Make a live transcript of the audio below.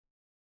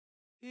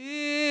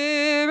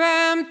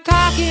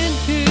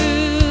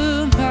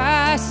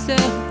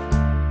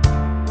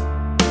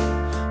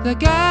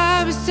like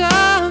I was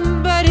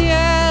somebody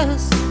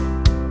else.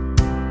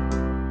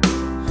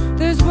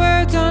 There's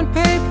words on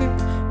paper,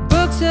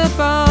 books up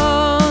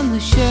on the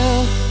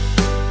shelf.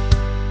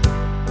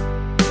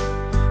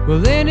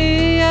 Will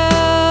any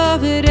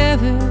of it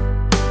ever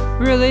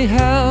really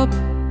help?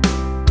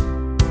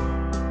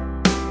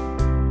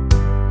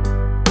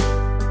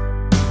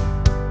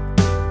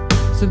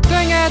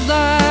 Something I'd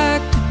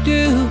like to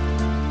do,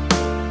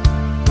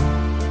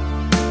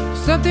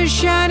 something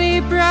shiny,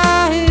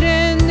 bright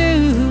and new.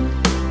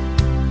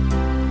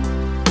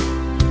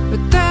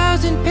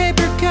 1,000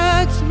 paper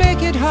cuts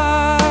make it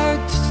hard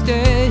to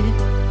stay.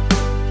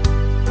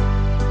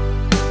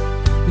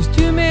 There's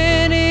too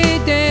many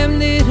damn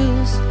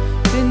needles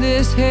in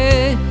this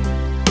hay.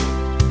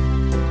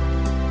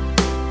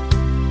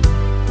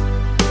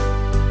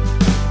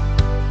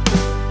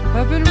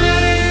 I've been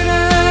running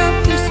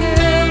up this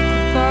hill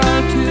for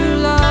far too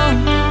long,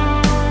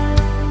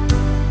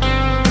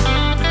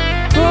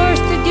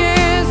 forced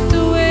against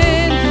the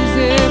wind as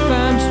if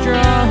I'm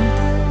strong.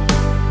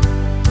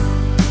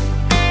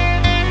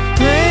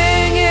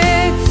 Praying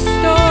it's a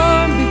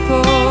storm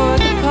before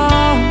the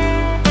calm.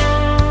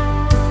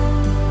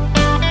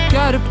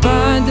 Gotta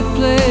find a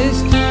place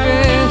to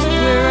rest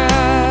where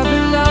I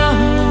belong.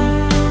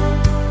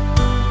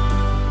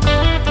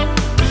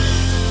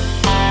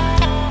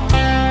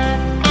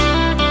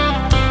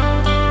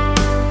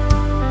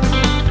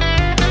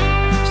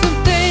 Some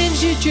things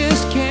you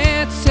just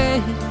can't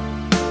say,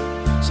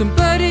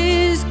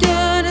 somebody's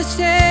gonna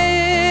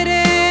say it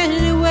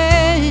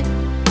anyway.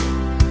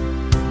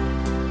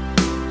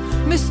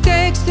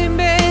 Mistakes they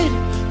made,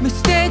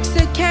 mistakes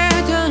they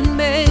can't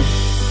unmake.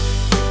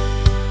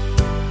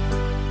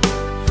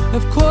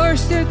 Of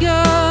course they're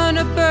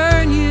gonna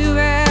burn you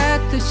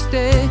at the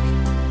stake.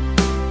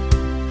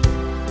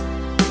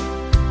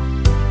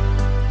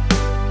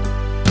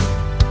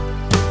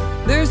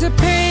 There's a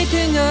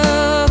painting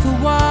of a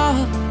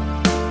wall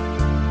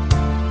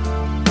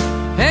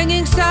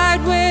hanging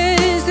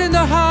sideways in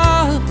the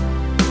hall.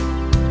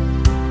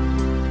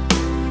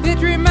 It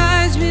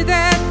reminds me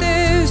that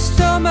there's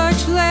so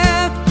much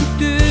left to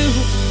do,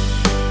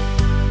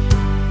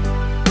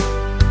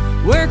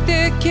 work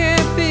that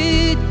can't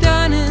be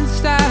done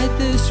inside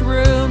this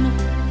room.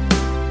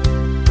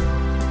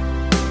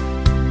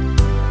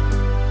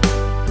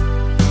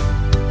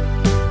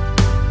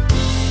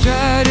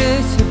 Try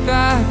to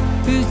survive,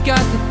 who's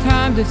got the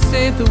time to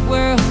save the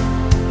world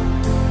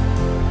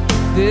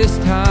this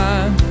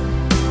time?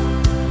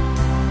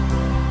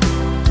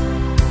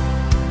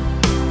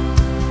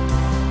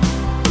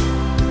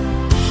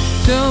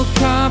 Don't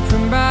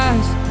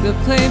compromise,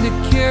 they'll claim the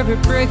cure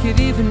but break it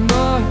even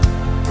more.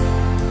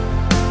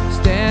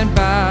 Stand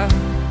by.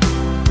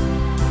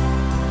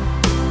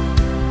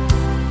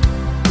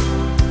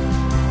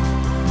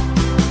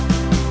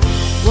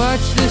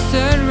 Watch the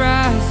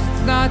sunrise,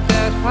 it's not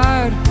that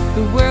hard,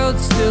 the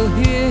world's still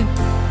here.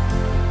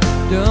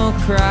 Don't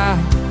cry.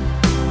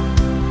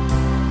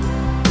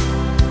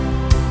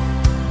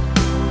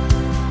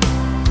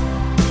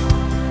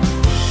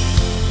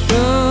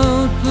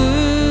 Don't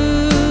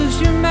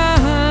lose your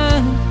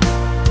mind,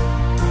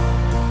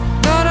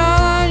 not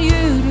all on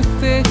you to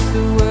fix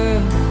the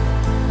world,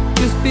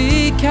 just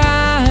be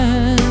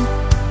kind.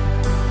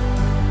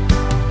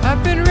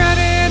 I've been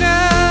running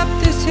up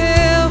this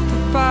hill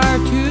for far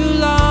too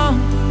long,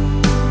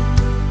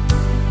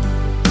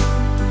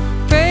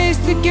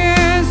 faced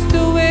against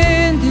the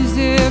wind as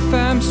if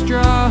I'm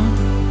strong.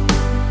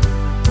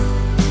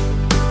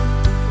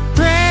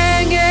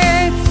 Praying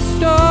it's a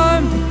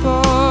storm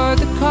before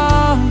the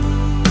calm.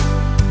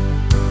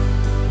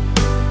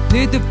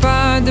 Need to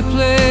find a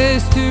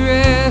place to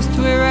rest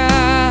where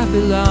I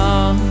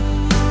belong.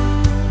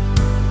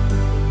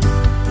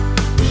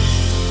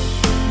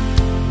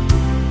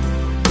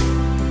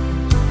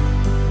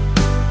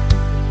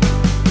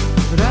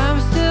 But I'm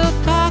still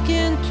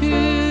talking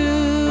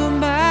to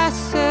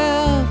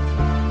myself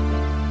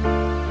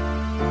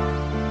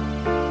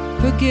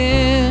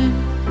again.